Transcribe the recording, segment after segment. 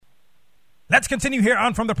Let's continue here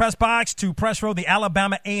on From the Press Box to Press Row. The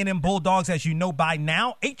Alabama A&M Bulldogs, as you know by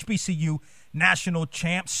now, HBCU national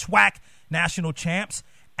champs, SWAC national champs,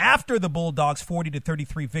 after the Bulldogs'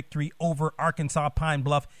 40-33 victory over Arkansas Pine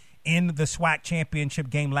Bluff in the SWAC championship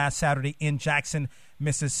game last Saturday in Jackson,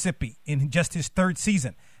 Mississippi. In just his third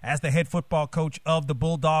season as the head football coach of the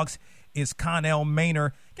Bulldogs is Connell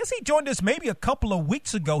Maynor. I guess he joined us maybe a couple of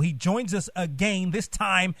weeks ago. He joins us again, this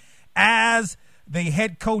time as the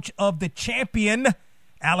head coach of the champion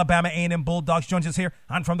Alabama A&M Bulldogs. Joins us here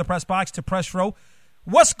on From the Press Box to Press Row.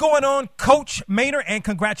 What's going on, Coach Maynor, and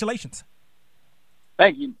congratulations.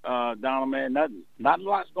 Thank you, Donald, man. Not a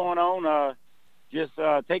lot's going on. Just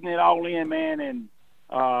taking it all in, man. And,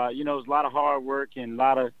 it's a lot of hard work and a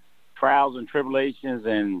lot of trials and tribulations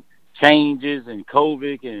and changes and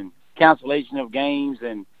COVID and cancellation of games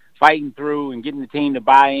and fighting through and getting the team to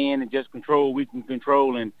buy in and just control what we can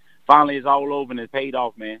control. And finally it's all over and it paid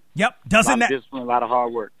off, man. Yep. A lot of discipline, a lot of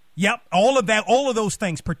hard work. Yep. All of those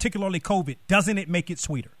things, particularly COVID, doesn't it make it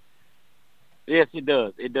sweeter? Yes, it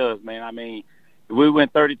does. It does, man. I mean, we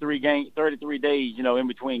went 33 days, in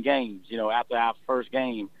between games, after our first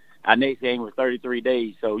game. Our next game was 33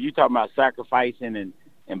 days. So you talking about sacrificing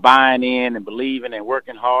and buying in and believing and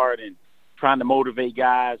working hard and trying to motivate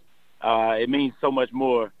guys. It means so much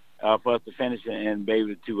more for us to finish it and be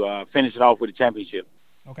able to finish it off with a championship.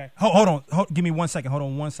 Okay. Hold on. Give me 1 second. Hold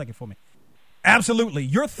on 1 second for me. Absolutely.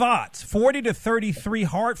 Your thoughts. 40-33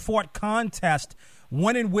 hard-fought contest,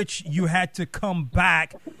 one in which you had to come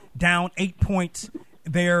back down 8 points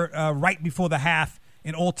there right before the half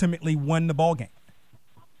and ultimately won the ball game.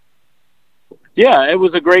 Yeah, it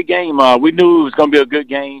was a great game. We knew it was going to be a good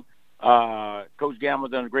game. Coach Gamble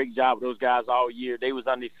done a great job with those guys all year. They was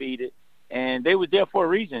undefeated, and they was there for a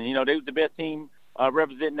reason. They was the best team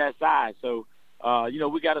representing that side. So,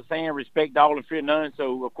 we got a saying, respect all and fear none.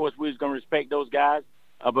 So, of course, we was going to respect those guys,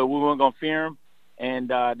 but we weren't going to fear them.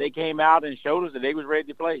 And they came out and showed us that they was ready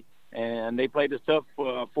to play. And they played us tough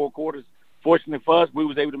for 4 quarters. Fortunately for us, we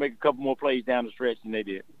was able to make a couple more plays down the stretch than they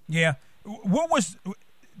did. Yeah.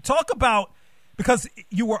 Talk about, because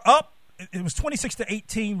you were up, it was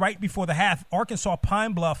 26-18 right before the half. Arkansas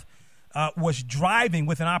Pine Bluff was driving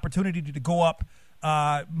with an opportunity to go up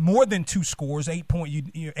more than 2 scores, 8 points.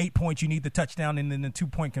 You need the touchdown and then the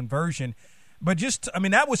 2-point conversion. But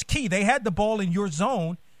that was key. They had the ball in your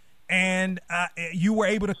zone, and you were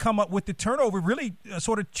able to come up with the turnover. Really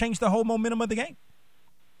sort of changed the whole momentum of the game.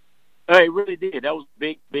 It really did. That was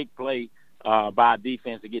a big play by our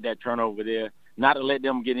defense to get that turnover there, not to let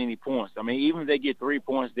them get any points. I mean, even if they get 3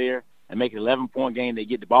 points there and make it an 11-point game, they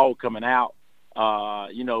get the ball coming out.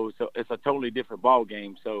 So it's a totally different ball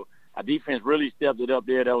game. So our defense really stepped it up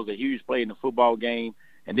there. That was a huge play in the football game.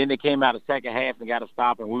 And then they came out the second half and got a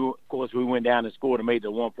stop, and we went down and scored and made it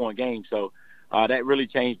a 1-point game. So that really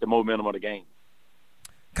changed the momentum of the game.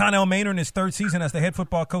 Connell Maynor, in his third season as the head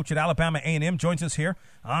football coach at Alabama A&M, joins us here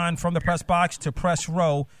on From the Press Box to Press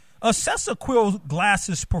Row. Assess Aqeel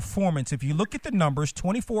Glass's performance. If you look at the numbers,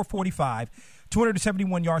 24-45,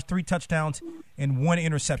 271 yards, 3 touchdowns, and 1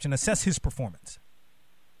 interception. Assess his performance.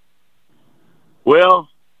 Well,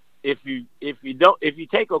 if you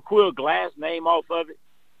take Aqeel Glass name off of it,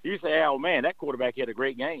 you say, oh man, that quarterback had a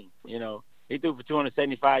great game. He threw for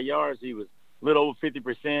 275 yards. He was a little over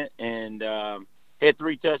 50%, and had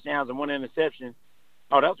 3 touchdowns and 1 interception.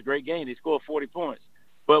 Oh, that was a great game. They scored 40 points.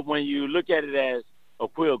 But when you look at it as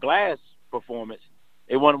Aqeel Glass' performance,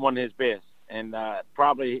 it wasn't one of his best, and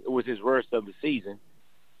probably it was his worst of the season.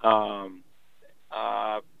 No,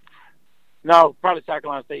 probably South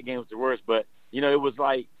Carolina State game was the worst, but, it was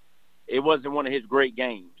like it wasn't one of his great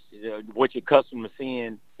games, what you're accustomed to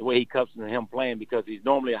seeing, the way he accustomed to him playing, because he's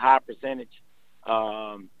normally a high percentage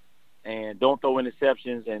and don't throw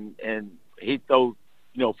interceptions, and he throw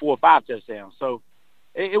 4 or 5 touchdowns. So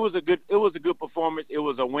it was a good performance. It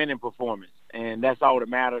was a winning performance, and that's all that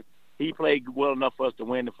mattered. He played well enough for us to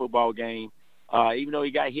win the football game. Even though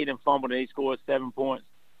he got hit and fumbled and he scored 7 points,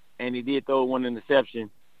 and he did throw 1 interception,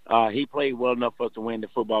 he played well enough for us to win the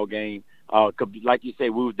football game. Like you said,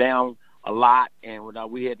 we were down a lot, and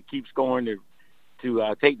we had to keep scoring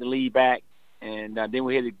to take the lead back, and then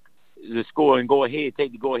we had to score and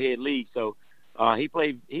take the go-ahead lead. So he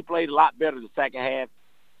played a lot better the second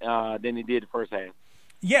half than he did the first half.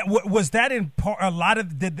 Yeah, was that in part?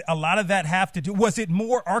 Did a lot of that have to do? Was it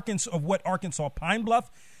more Arkansas Pine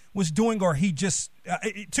Bluff was doing, or he just,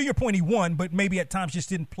 to your point, he won, but maybe at times just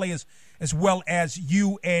didn't play as well as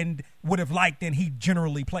you and would have liked, and he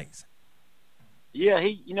generally plays? Yeah,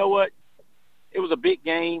 you know what? It was a big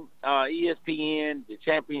game. ESPN, the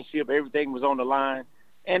championship, everything was on the line.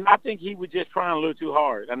 And I think he was just trying a little too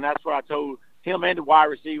hard. And that's what I told him and the wide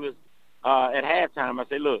receivers at halftime. I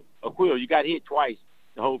said, look, Aquil, you got hit twice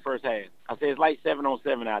the whole first half. I said, it's like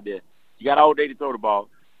 7-on-7 out there. You got all day to throw the ball.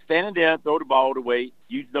 Standing there, throw the ball the way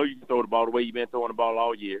you know you can throw the ball the way you've been throwing the ball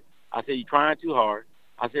all year. I said, you're trying too hard.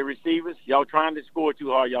 I said, receivers, y'all trying to score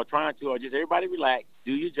too hard. Y'all trying too hard. Just everybody relax,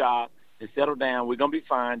 do your job, and settle down. We're going to be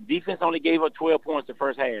fine. Defense only gave up 12 points the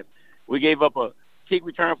first half. We gave up a kick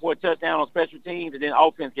return for a touchdown on special teams, and then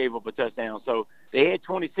offense gave up a touchdown. So they had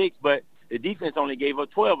 26, but the defense only gave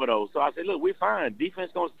up 12 of those. So I said, look, we're fine.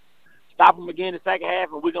 Defense going to stop them again in the second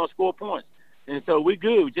half, and we're going to score points. And so we're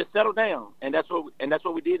good. Just settle down. And that's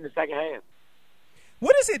what we did in the second half.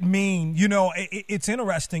 What does it mean? You know, it's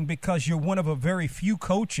interesting because you're one of a very few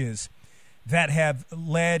coaches that have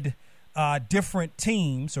led different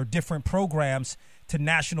teams or different programs to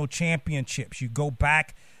national championships. You go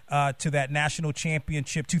back to that national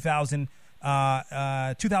championship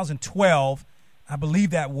 2012, I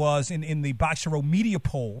believe that was in the Boxer Row media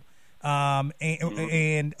poll.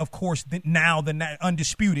 And of course, now the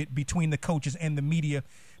undisputed between the coaches and the media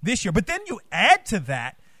this year. But then you add to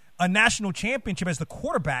that a national championship as the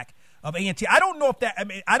quarterback of A&T. I don't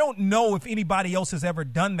know if anybody else has ever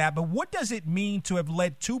done that, but what does it mean to have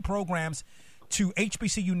led two programs to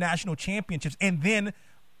HBCU national championships and then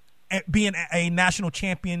being a national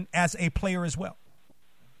champion as a player as well?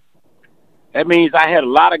 That means I had a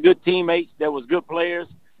lot of good teammates that was good players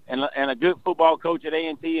and a good football coach at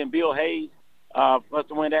A&T and Bill Hayes for us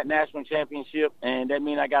to win that national championship. And that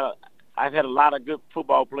means I've had a lot of good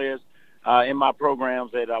football players in my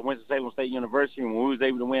programs at Winston-Salem State University when we was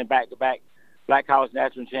able to win back-to-back Black College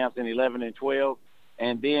National Champs in 11 and 12.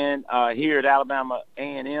 And then here at Alabama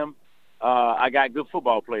A&M, I got good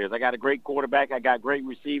football players. I got a great quarterback. I got great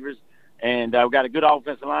receivers. And I've got a good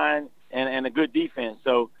offensive line and a good defense.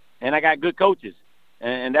 And I got good coaches.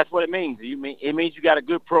 And that's what it means. It means you got a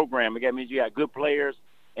good program. It means you got good players.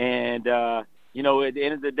 And, at the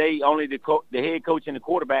end of the day, only the head coach and the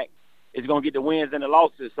quarterback is going to get the wins and the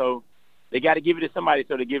losses. So they got to give it to somebody,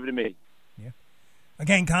 so they give it to me. Yeah.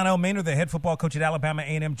 Again, Connell Maynard, the head football coach at Alabama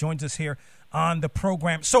A&M, joins us here on the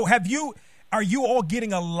program. So are you all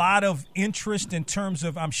getting a lot of interest in terms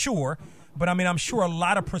of, I'm sure a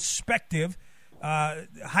lot of prospective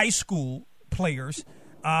high school players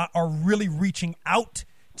are really reaching out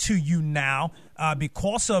to you now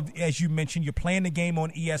because of, as you mentioned, you're playing the game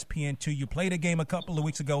on ESPN2. You played a game a couple of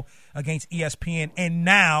weeks ago against ESPN, and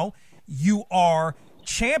now you are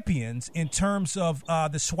champions in terms of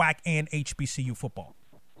the SWAC and HBCU football.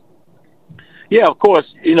 Yeah, of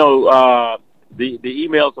course. The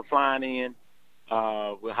emails are flying in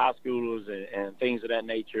with high schoolers and things of that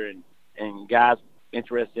nature, and guys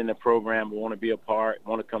interested in the program want to be a part,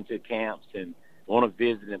 want to come to camps and want to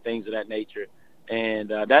visit and things of that nature. And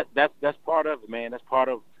that's part of it, man. That's part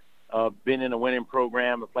of being in a winning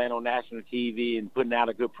program and playing on national TV and putting out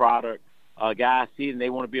a good product. Guys see it and they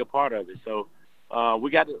want to be a part of it. So we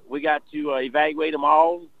got to evaluate them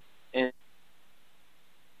all and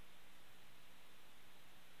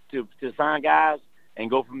to sign guys and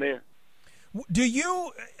go from there. Do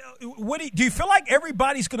you feel like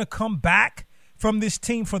everybody's going to come back from this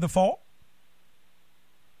team for the fall?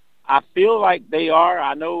 I feel like they are.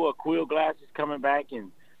 I know Aquil Glass is coming back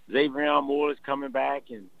and Xavier Moore is coming back,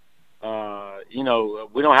 and we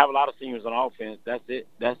don't have a lot of seniors on offense. That's it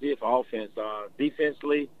for offense.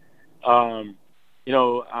 Defensively, I'm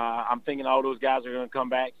thinking all those guys are going to come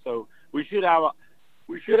back. So we should have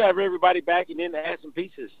everybody back, and then add some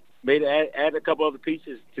pieces. Maybe add a couple other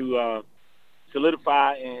pieces to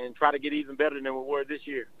solidify and try to get even better than we were this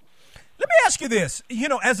year. Let me ask you this.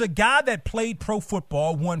 As a guy that played pro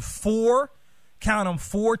football, won four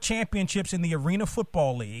championships in the Arena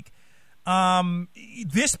Football League,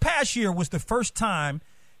 this past year was the first time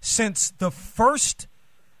since the first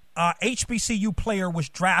HBCU player was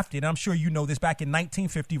drafted, I'm sure you know this, back in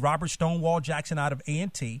 1950, Robert Stonewall Jackson out of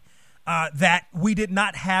A&T, that we did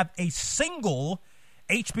not have a single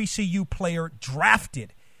HBCU player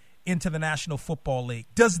drafted into the National Football League.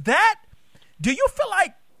 Do you feel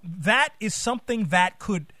like that is something that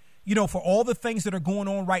could, for all the things that are going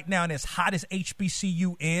on right now and as hot as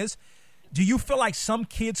HBCU is, do you feel like some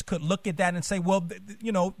kids could look at that and say, well,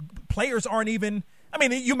 players aren't even –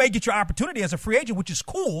 you may get your opportunity as a free agent, which is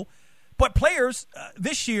cool, but players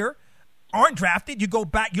this year aren't drafted. You go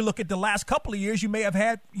back, you look at the last couple of years, you may have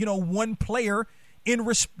had, one player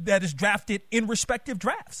that is drafted in respective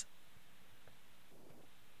drafts.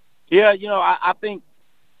 Yeah, I think,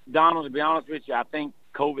 Donald, to be honest with you, I think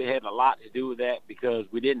COVID had a lot to do with that because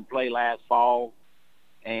we didn't play last fall,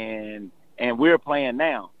 and we're playing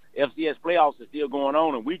now. FCS playoffs are still going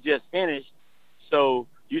on, and we just finished. So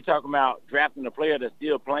you're talking about drafting a player that's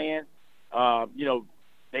still playing.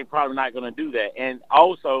 They're probably not going to do that. And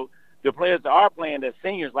also, the players that are playing, the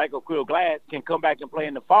seniors like Aqeel Glass, can come back and play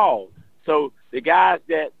in the fall. So the guys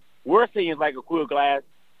that were seniors like Aqeel Glass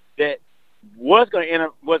that was going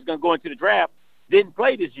to go into the draft didn't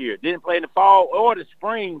play this year, didn't play in the fall or the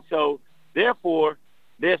spring. So therefore,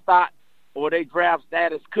 their stock or their draft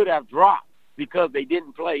status could have dropped because they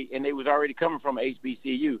didn't play and they was already coming from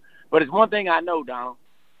HBCU. But it's one thing I know, Donald.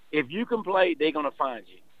 If you can play, they're going to find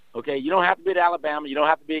you. Okay, you don't have to be at Alabama. You don't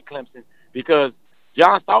have to be at Clemson because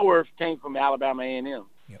John Stallworth came from Alabama A&M,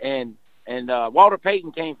 yep. and Walter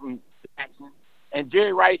Payton came from Jackson, and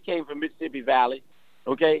Jerry Rice came from Mississippi Valley.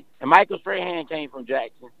 Okay, and Michael Strahan came from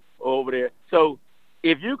Jackson over there. So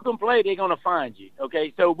if you can play, they're going to find you.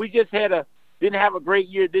 Okay, so we just didn't have a great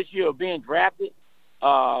year this year of being drafted.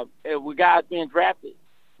 We guys being drafted,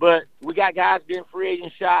 but we got guys getting free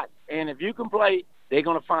agent shots, and if you can play, they're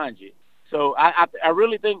going to find you. So I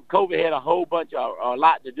really think COVID had a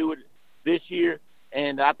lot to do with it this year,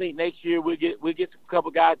 and I think next year we'll get a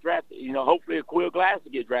couple guys drafted. Hopefully Aqeel Glass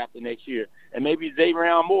will get drafted next year, and maybe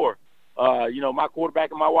Xavier Moore, my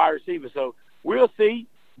quarterback and my wide receiver. So we'll see,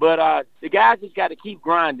 but the guys just got to keep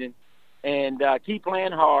grinding and keep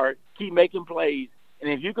playing hard, keep making plays, and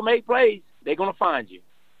if you can make plays, they're going to find you.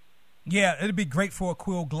 Yeah, it'd be great for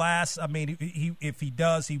Aqeel Glass. I mean, if he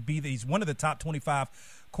does, he's one of the top 25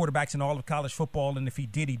 quarterbacks in all of college football, and if he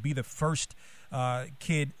did, he'd be the first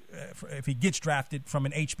kid, if he gets drafted from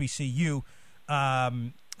an HBCU,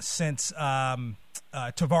 since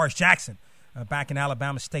Tavares Jackson back in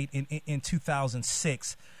Alabama State in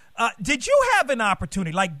 2006. Did you have an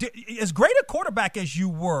opportunity, as great a quarterback as you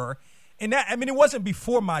were, and that, I mean, it wasn't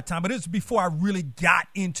before my time, but it was before I really got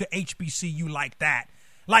into HBCU like that.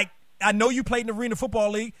 I know you played in the Arena Football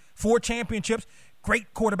League, 4 championships,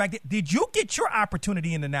 great quarterback. Did you get your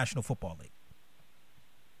opportunity in the National Football League?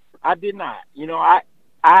 I did not.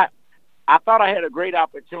 I thought I had a great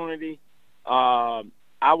opportunity. I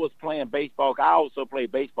was playing baseball. I also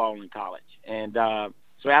played baseball in college. And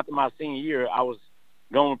so after my senior year, I was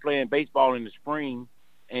going playing baseball in the spring.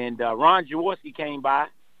 And Ron Jaworski came by.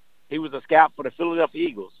 He was a scout for the Philadelphia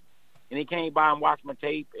Eagles. And he came by and watched my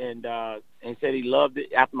tape and said he loved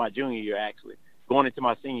it after my junior year, actually, going into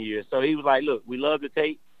my senior year. So he was like, look, we love the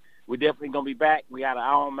tape. We're definitely going to be back. We got an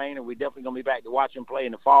eye on Maine, and we're definitely going to be back to watch him play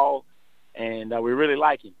in the fall. And we really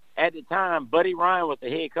like him. At the time, Buddy Ryan was the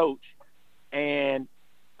head coach, and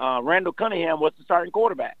Randall Cunningham was the starting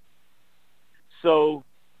quarterback. So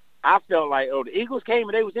I felt like, the Eagles came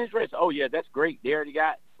and they was interested. Oh, yeah, that's great. They already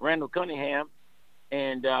got Randall Cunningham.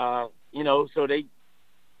 And, so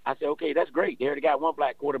I said, okay, that's great. They already got one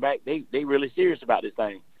black quarterback. They really serious about this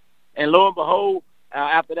thing. And lo and behold,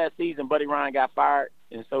 after that season, Buddy Ryan got fired,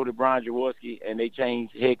 and so did Brian Jaworski, and they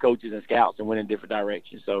changed head coaches and scouts and went in different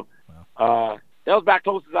directions. So that was about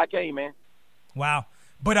close as I came, man. Wow.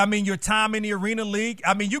 But, I mean, your time in the Arena League,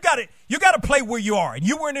 I mean, you got to play where you are. And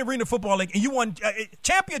you were in the Arena Football League, and you won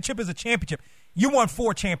championship is a championship. You won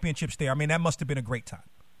 4 championships there. I mean, that must have been a great time.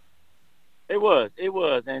 It was,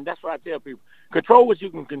 and that's what I tell people. Control what you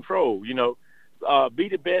can control, be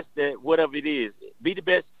the best at whatever it is. Be the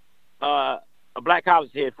best a black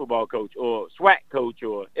college head football coach or SWAC coach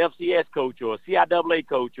or FCS coach or CIAA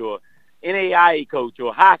coach or NAIA coach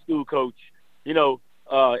or high school coach,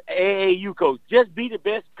 AAU coach. Just be the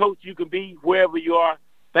best coach you can be wherever you are.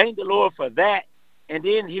 Thank the Lord for that, and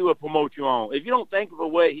then he will promote you on. If you don't thank him for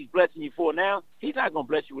what he's blessing you for now, he's not going to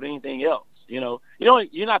bless you with anything else. You're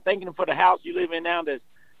not thanking him for the house you live in now that's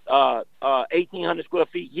 1,800 square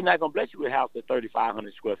feet. He's not going to bless you with a house that's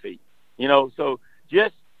 3,500 square feet. So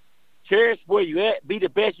just cherish where you at. Be the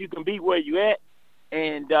best you can be where you at,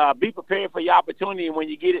 and be prepared for your opportunity. And when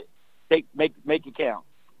you get it, make it count.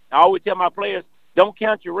 I always tell my players, don't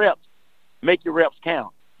count your reps. Make your reps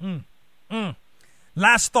count.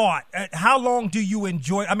 Last thought. How long do you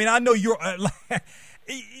enjoy? I mean, I know you're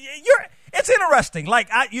it's interesting.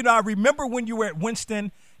 I remember when you were at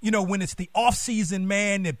Winston, when it's the off season,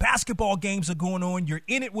 man, the basketball games are going on. You're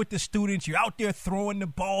in it with the students. You're out there throwing the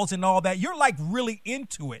balls and all that. You're really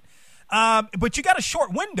into it. But you got a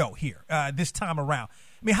short window here this time around.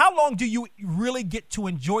 I mean, how long do you really get to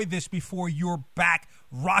enjoy this before you're back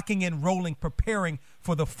rocking and rolling, preparing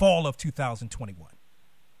for the fall of 2021?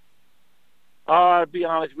 To be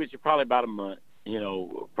honest with you, probably about a month.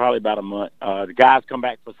 The guys come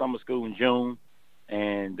back for summer school in June,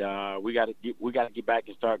 and we got to get back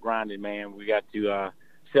and start grinding, man. We got to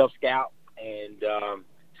self scout and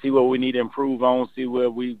see what we need to improve on, see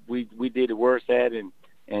where we did the worst at,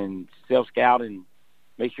 and self scout and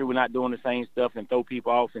make sure we're not doing the same stuff and throw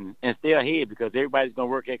people off and stay ahead, because everybody's going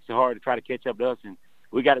to work extra hard to try to catch up to us, and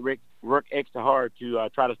we got to work extra hard to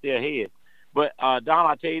try to stay ahead. But, Don,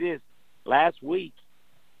 I'll tell you this. Last week,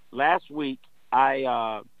 we had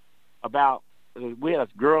a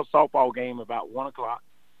girls' softball game about 1 o'clock,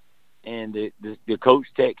 and the coach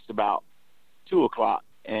texted about 2 o'clock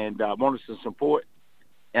and wanted some support.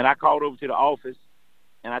 And I called over to the office,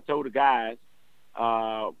 and I told the guys,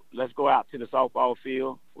 let's go out to the softball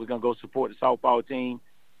field. We're going to go support the softball team.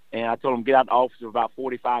 And I told them get out of the office for about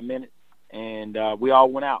 45 minutes, and we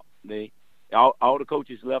all went out. All the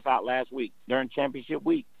coaches left out last week during championship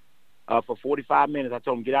week for 45 minutes. I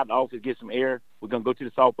told them get out of the office, get some air. We're going to go to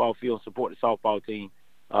the softball field and support the softball team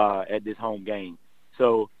at this home game.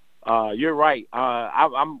 So you're right.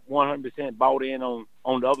 I'm 100% bought in on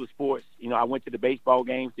the other sports. You know, I went to the baseball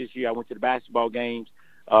games this year. I went to the basketball games,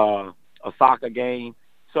 a soccer game.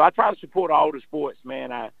 So I try to support all the sports,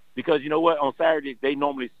 man. Because you know what? On Saturday, they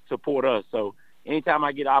normally support us. So anytime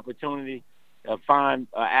I get an opportunity, find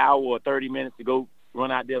an hour or 30 minutes to go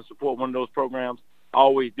run out there and support one of those programs, I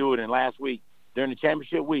always do it. And last week, during the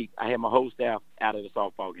championship week, I had my whole staff out of the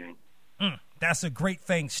softball game. That's a great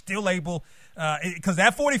thing. Still able, because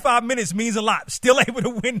that 45 minutes means a lot. Still able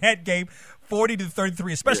to win that game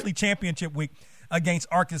 40-33, especially championship week against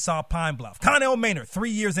Arkansas Pine Bluff. Connell Maynard,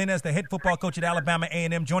 3 years in as the head football coach at Alabama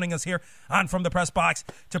A&M, joining us here on From the Press Box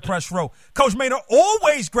to Press Row. Coach Maynard,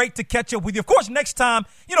 always great to catch up with you. Of course, next time,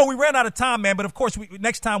 you know, we ran out of time, man, but of course,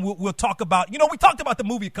 next time we'll talk about, you know, we talked about the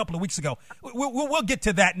movie a couple of weeks ago. We'll get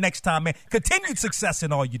to that next time, man. Continued success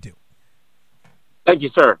in all you do. Thank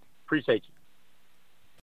you, sir. Appreciate you.